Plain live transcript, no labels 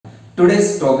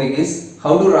Today's topic is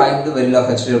how to write the Verilog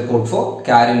HDL code for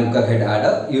carry lookahead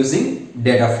adder using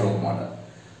data flow model.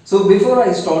 So before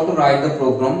I start to write the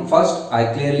program, first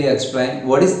I clearly explain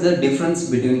what is the difference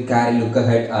between carry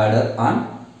lookahead adder and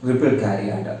ripple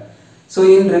carry adder. So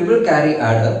in ripple carry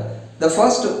adder, the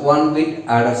first 1 bit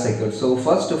adder circuit. So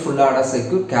first full adder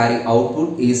circuit carry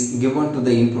output is given to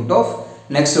the input of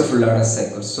next full adder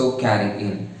circuit. So carry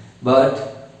in.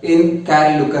 But in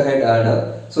carry lookahead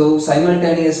adder, so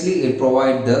simultaneously it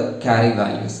provides the carry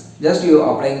values. Just you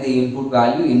applying the input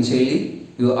value, initially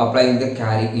you applying the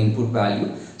carry input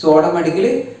value. So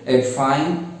automatically it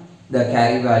find the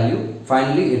carry value,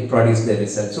 finally it produces the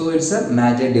result. So it's a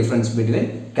major difference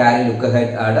between carry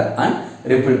lookahead adder and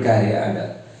ripple carry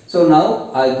adder. So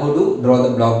now I go to draw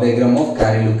the block diagram of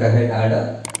carry lookahead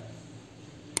adder.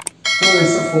 So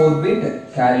it's a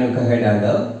 4-bit carry lookahead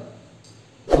adder.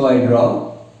 So I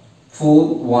draw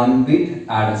 4 1-bit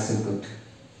adder circuit.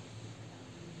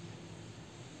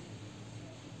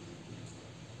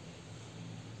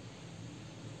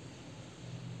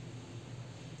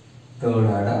 Third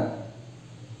adder,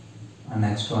 and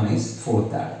next one is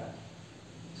fourth adder.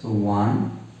 So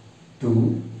 1,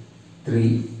 2,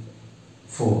 3,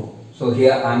 4. So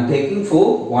here I am taking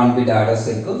 4 1-bit adder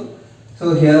circuit.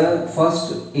 So here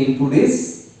first input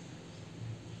is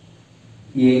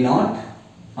A0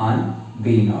 and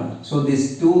B0. So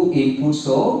these two inputs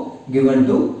are given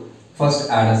to first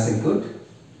adder circuit.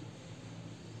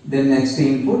 Then next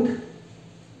input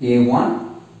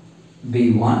A1,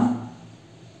 B1.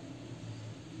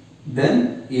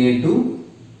 Then A2,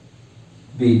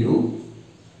 B2.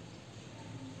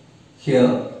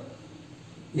 Here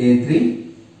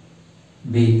A3,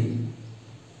 B3.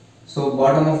 So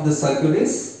bottom of the circuit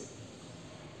is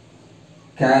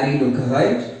carry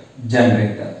lookahead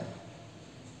generator.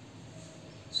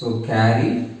 So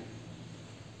carry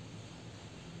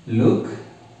look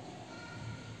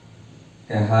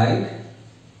ahead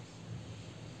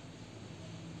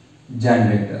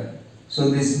generator.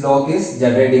 So this block is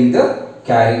generating the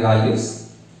carry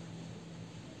values.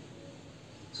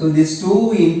 So these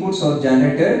two inputs are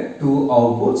generated, two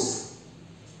outputs.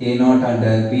 A0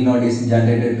 and B0 is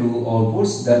generated two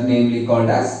outputs, that namely called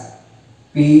as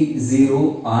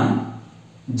P0 and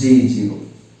G0.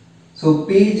 So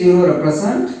P0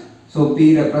 represent, so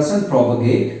P represent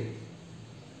propagate,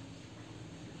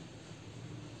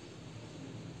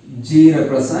 G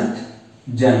represent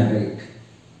generate.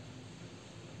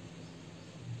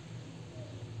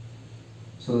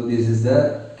 So this is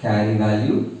the carry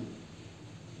value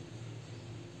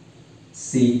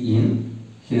C in,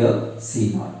 here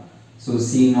C naught. So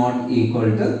C naught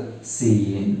equal to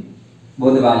C in.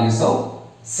 Both the values are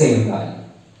same value.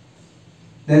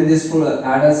 Then this full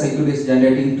adder circuit is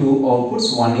generating two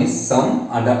outputs. One is sum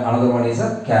and another one is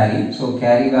a carry. So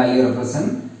carry value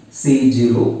represent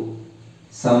C0,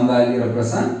 sum value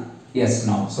represent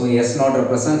S0. So S0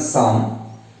 represents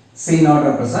sum, C0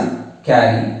 represent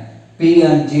carry, P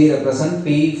and G represent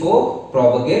P for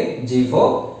propagate, G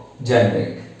for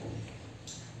generate.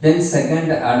 Then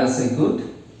second adder circuit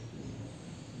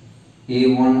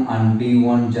A1 and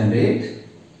B1 generate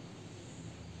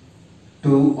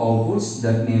two outputs,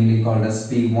 that namely called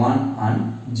as P1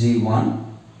 and G1.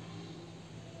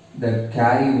 The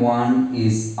carry 1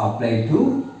 is applied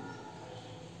to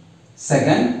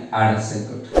second adder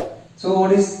circuit. So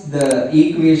what is the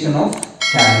equation of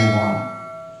carry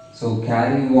 1? So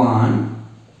carry 1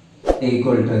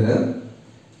 equal to the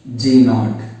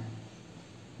G0.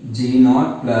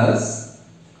 G0 plus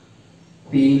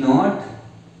P0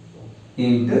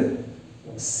 into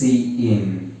C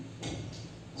in.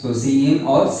 So C in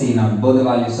or C naught, both the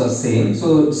values are same.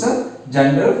 So it's a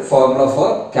general formula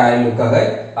for carry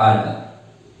lookahead adder.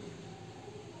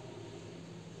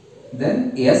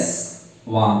 Then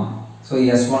S1. So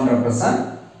S1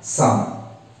 represent sum.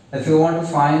 If you want to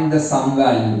find the sum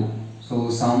value,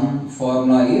 so sum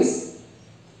formula is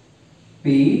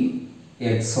P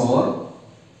XOR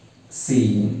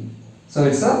C in. So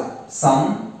it's a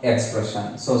sum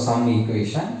expression. So sum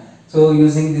equation. So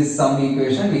using this sum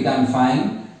equation, we can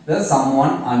find the sum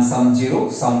 1 and sum 0,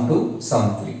 sum 2,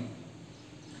 sum 3.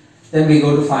 Then we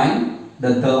go to find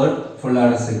the third full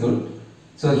adder circuit.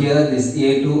 So here this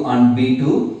A2 and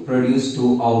B2 produce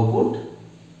two output,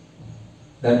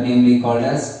 that namely called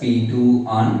as P2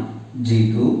 and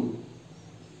G2.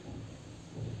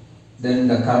 Then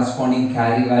the corresponding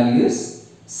carry value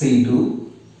is C2.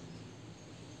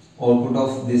 Output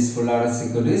of this full adder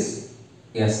circuit is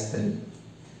S3.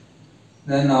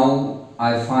 Then now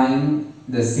I find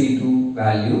the C2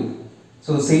 value.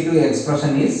 So C2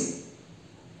 expression is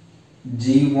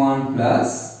G1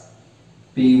 plus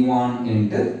P1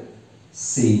 into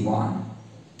C1.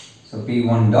 So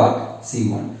P1 dot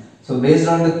C1. So based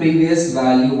on the previous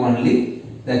value only,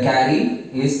 the carry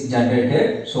is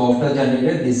generated. So after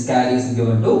generated, this carry is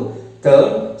given to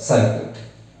third circuit.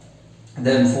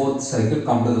 Then fourth circuit,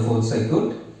 come to the fourth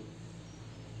circuit.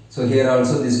 So here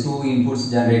also these two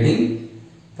inputs generating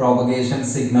propagation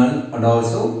signal and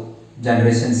also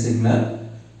generation signal.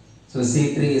 So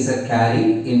C3 is a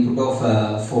carry input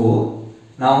of 4.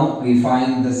 Now we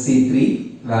find the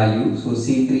C3 value. So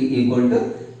C3 equal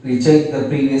to, we check the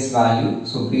previous value.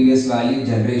 So previous value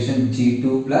generation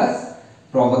G2 plus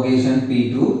propagation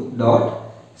P2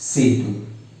 dot C2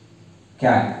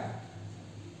 carry.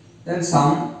 Then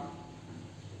some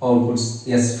outputs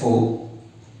S4.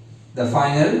 The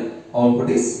final output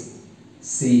is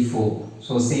C4.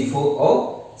 So C4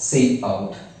 or C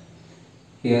out.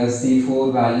 Here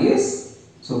C4 value is,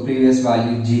 so previous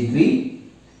value G3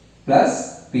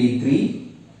 plus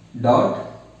P3 dot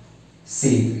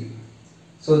C3.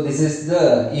 So this is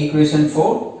the equation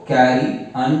for carry,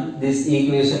 and this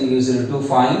equation used to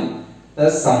find the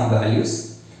sum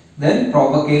values. Then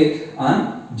propagate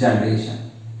and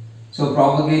generation. So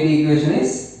propagate equation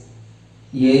is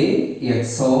A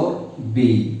XOR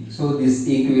B. So this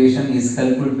equation is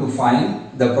helpful to find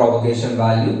the propagation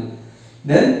value.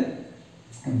 Then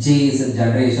G is a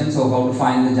generation. So how to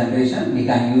find the generation? We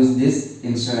can use this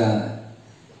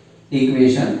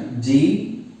equation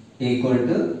G equal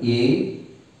to A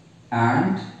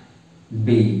and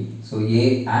B. So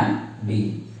A and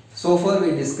B. So far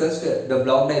we discussed the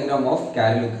block diagram of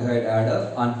carry look-ahead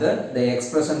adder and then the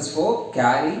expressions for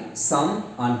carry, sum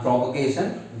and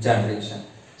propagation generation.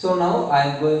 So now I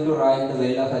am going to write the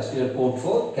Verilog HDL code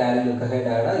for carry look-ahead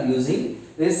adder using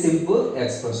these simple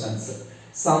expressions.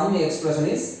 Sum expression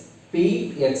is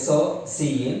P XOR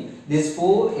Cin. This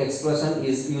 4 expression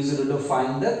is used to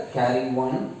find the carry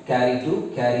 1, carry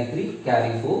 2, carry 3,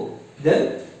 carry 4.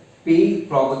 Then P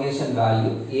propagation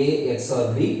value A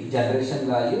XOR B, generation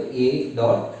value A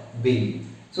dot B.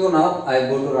 So now I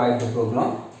go to write the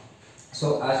program.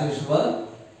 So as usual,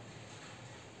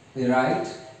 we write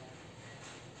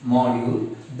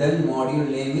module, then module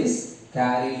name is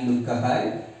carry look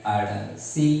ahead adder,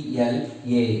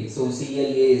 CLA. So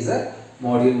CLA is a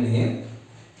module name.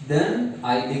 Then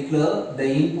I declare the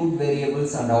input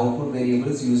variables and output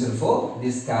variables used for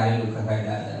this carry look ahead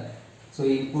adder. So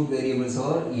input variables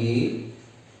are A,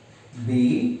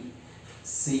 B,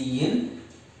 C in,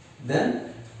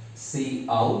 then C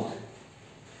out,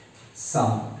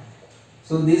 sum.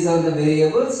 So these are the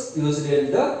variables used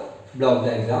in the block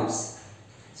diagrams.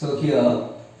 So here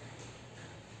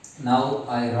now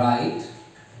I write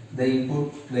the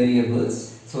input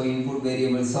variables. So input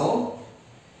variables are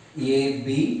A,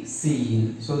 B, C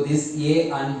in. So this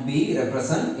A and B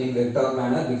represent in vector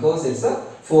manner because it's a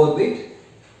 4-bit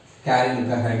carry look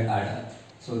ahead adder.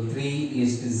 So 3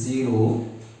 is to 0,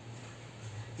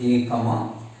 A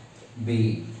comma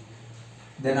B.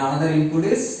 Then another input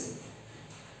is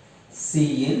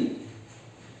C in.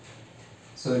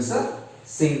 So it's a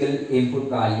single input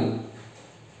value.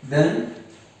 Then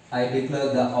I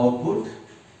declare the output.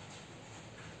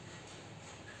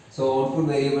 So output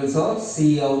variables are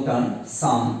C out and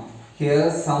sum. Here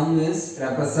sum is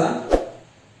represent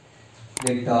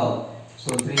vector.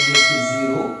 So 3 is to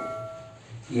 0,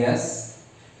 yes,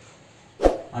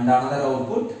 and another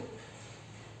output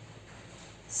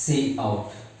C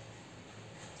out.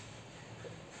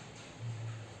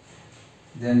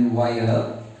 Then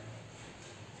wire.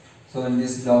 So in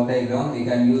this block diagram we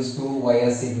can use two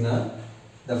wire signal.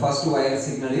 The first wire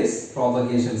signal is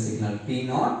propagation signal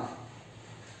P0,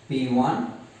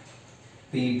 P1,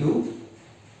 P2,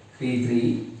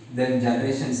 P3. Then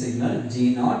generation signal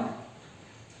G0,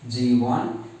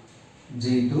 G1,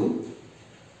 G2,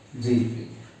 G3.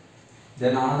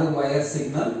 Then another wire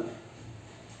signal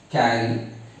carry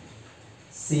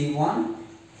C1,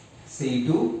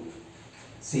 C2,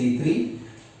 C3,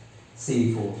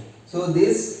 C4. So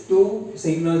these two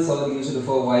signals are used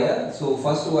for wire. So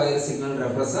first wire signal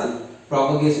represent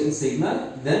propagation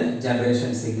signal, then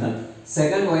generation signal.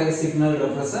 Second wire signal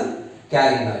represent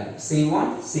carry value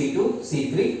C1, C2,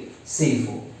 C3,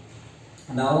 C4.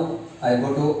 Now I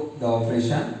go to the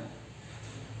operation.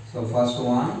 So first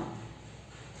one,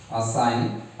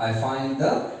 assign. I find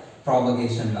the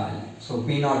propagation value. So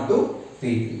P0 to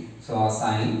P3. So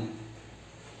assign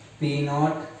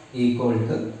P0 equal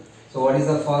to, so what is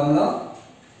the formula?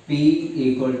 P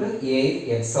equal to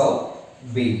A XOR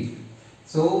B.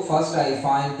 So first I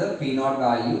find the P0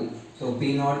 value. So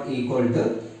P0 equal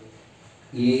to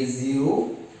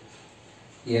A0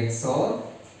 XOR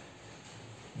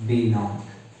B0.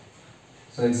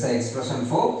 So it's an expression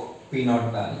for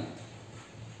P0 value.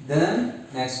 Then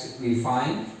next we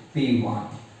find P1.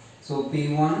 So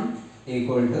P1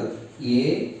 equal to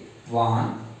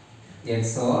A1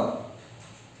 XOR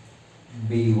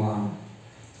B1.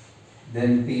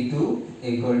 Then P2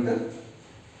 equal to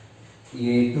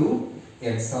A2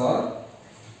 XOR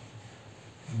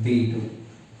B2.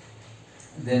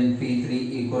 Then P3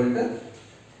 equal to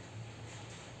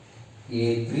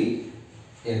A3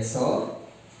 XOR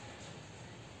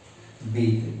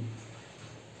B3.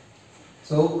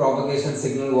 So propagation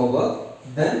signal over.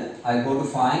 Then I go to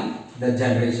find the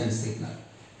generation signal.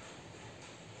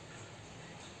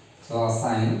 So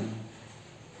assign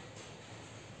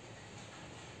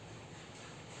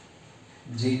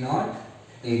G0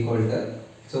 equal to,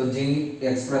 so G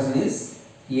expression is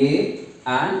A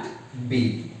and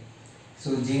B.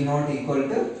 So G0 equal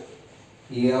to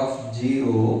A of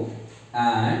 0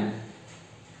 and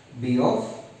B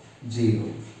of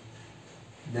 0.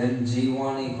 Then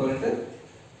G1 equal to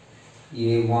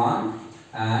A1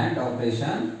 and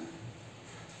operation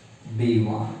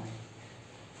B1.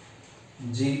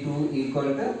 G2 equal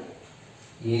to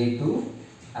A2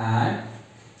 and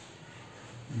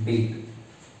B2.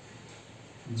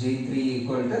 G3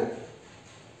 equal to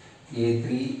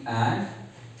A3 and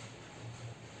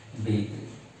B3.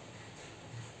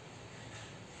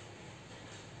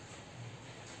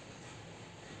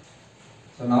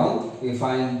 So now we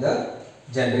find the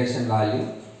generation value.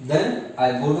 Then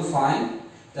I go to find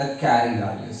the carry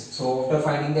values. So after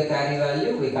finding the carry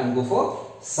value, we can go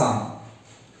for sum.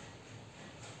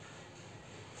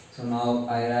 So now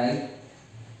I write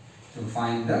to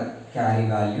find the carry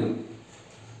value.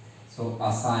 So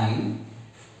assign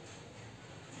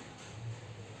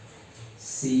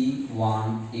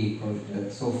C1 equal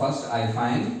to, so first I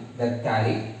find the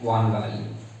carry 1 value.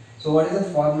 So what is the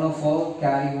formula for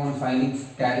carry 1? Finding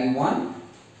carry 1,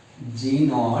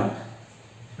 G0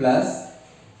 plus,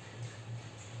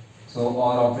 so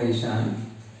OR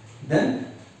operation,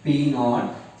 then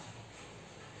P0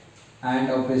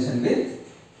 and operation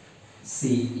with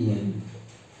Cin.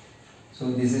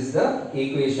 So this is the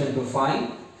equation to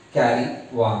find carry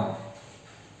 1.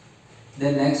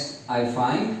 Then next I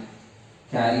find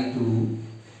carry 2.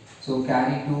 So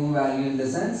carry 2 value in the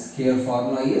sense, here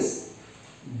formula is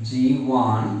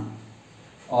G1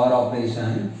 or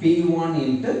operation P1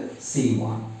 into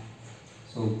C1.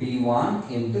 So P1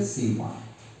 into C1.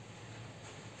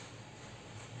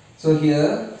 So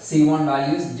here C1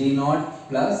 value is G0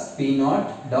 plus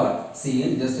P0 dot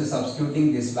Cn, just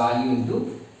substituting this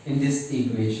value in this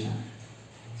equation.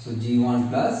 So G1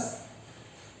 plus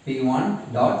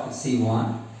P1 dot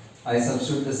C1. I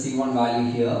substitute the C1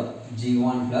 value here,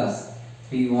 G1 plus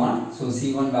P1. So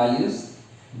C1 values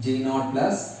G0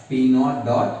 plus P0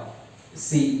 dot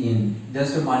Cin.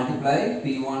 Just to multiply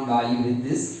P1 value with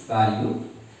this value,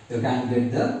 you can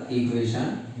get the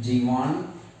equation G1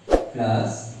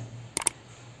 plus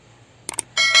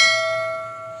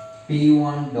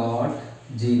P1 dot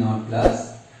G0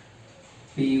 plus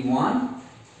P1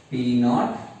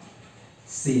 P0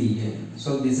 Cin.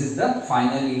 So this is the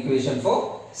final equation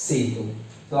for C2.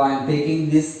 So I am taking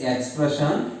this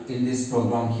expression in this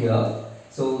program here.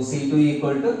 So C2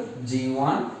 equal to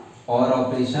G1 or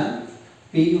operation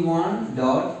P1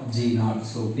 dot G0.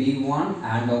 So P1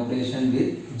 and operation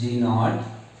with G0.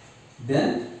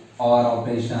 Then or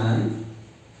operation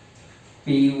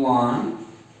P1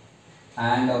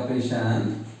 and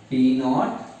operation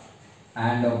P0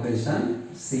 and operation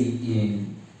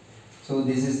Cin. So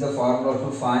this is the formula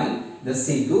to find the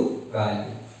C2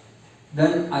 value.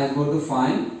 Then I go to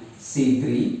find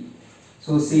C3.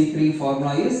 So C3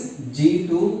 formula is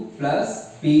G2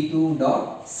 plus P2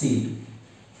 dot C2.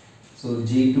 So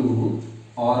G2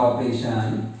 or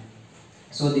operation.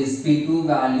 So this P2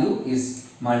 value is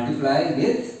multiplied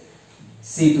with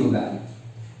C2 value.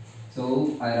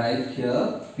 So I write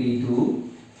here P2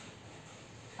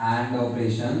 and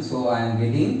operation. So I am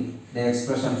getting the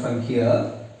expression from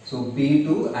here. So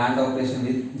P2 and operation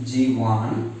with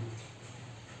G1.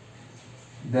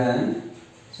 Then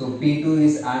so P2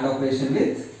 is and operation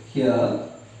with here.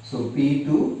 So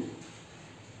P2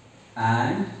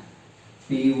 and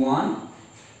P1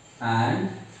 and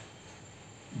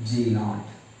G0.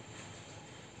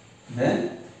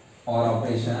 Then or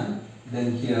operation.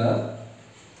 Then here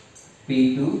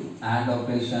P2 and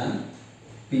operation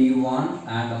P1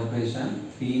 and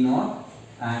operation P0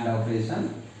 and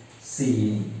operation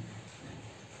Cin.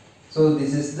 So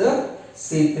this is the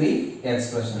C3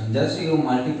 expression. Just you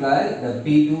multiply the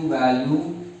P2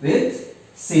 value with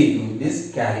C2,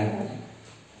 this carry value.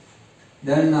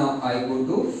 Then now I go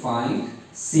to find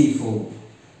C4.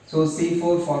 So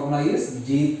C4 formula is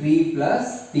G3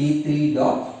 plus P3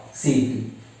 dot C3.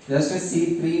 just a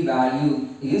C3 value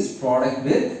is product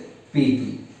with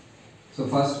P3. So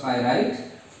first I write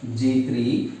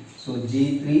G3. So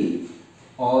G3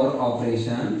 OR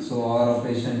operation. So OR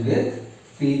operation with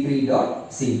P3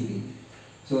 dot C3.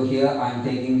 So here I am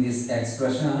taking this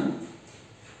expression.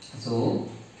 So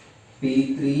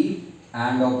P3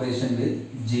 AND operation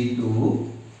with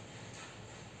G2.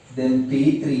 Then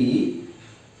P3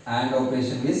 AND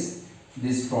operation with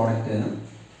this product term.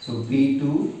 So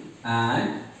P2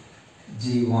 and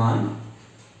G1.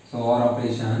 So OR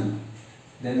operation.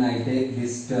 Then I take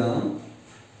this term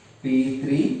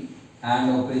P3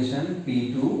 AND operation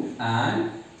P2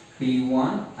 and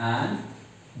P1 and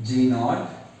G0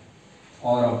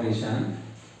 OR operation.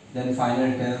 Then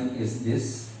final term is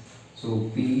this.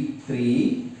 So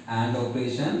P3 AND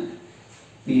operation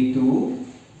P2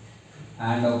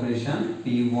 AND operation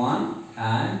P1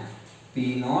 and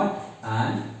P0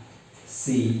 and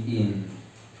C in.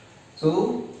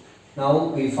 So now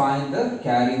we find the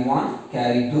carry 1,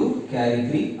 carry 2, carry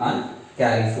 3 and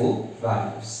carry 4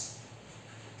 values.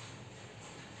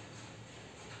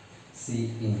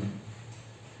 C in.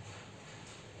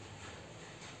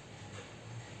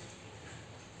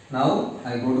 Now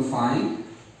I go to find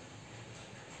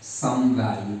sum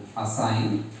value,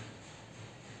 assign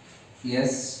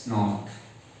S naught.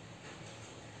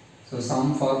 So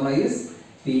sum formula is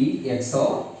P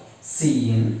XOR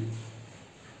C in.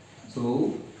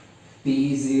 So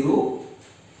P0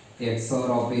 XOR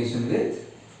operation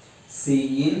with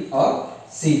C in or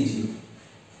CG,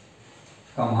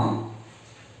 comma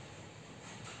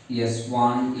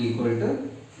S1 equal to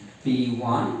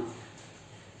P1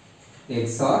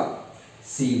 XOR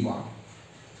C1,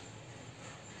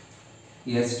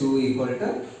 S2 equal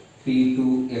to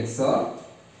P2 XOR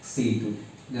C2.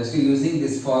 Just using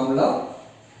this formula,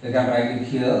 we can write it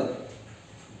here.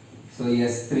 So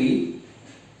S3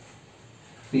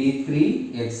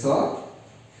 P3 XOR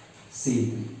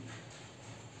C3.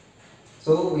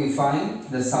 So we find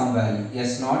the sum value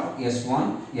S0,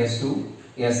 S1, S2,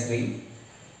 S3.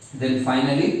 Then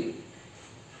finally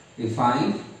we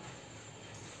find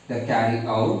the carry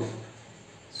out.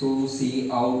 So C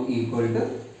out equal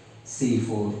to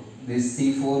C4. This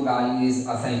C4 value is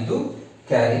assigned to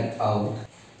carry out.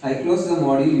 I close the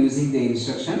module using the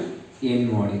instruction end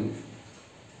module.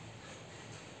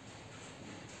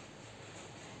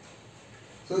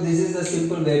 So this is the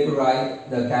simple way to write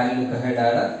the carry look ahead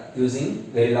adder using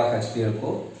Verilog HTML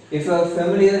code. If you are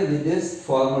familiar with this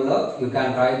formula, you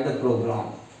can write the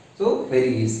program. So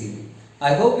very easily.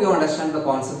 I hope you understand the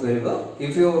concept very well.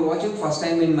 If you are watching first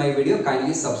time in my video,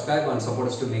 kindly subscribe and support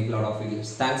us to make a lot of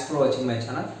videos. Thanks for watching my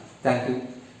channel. Thank you.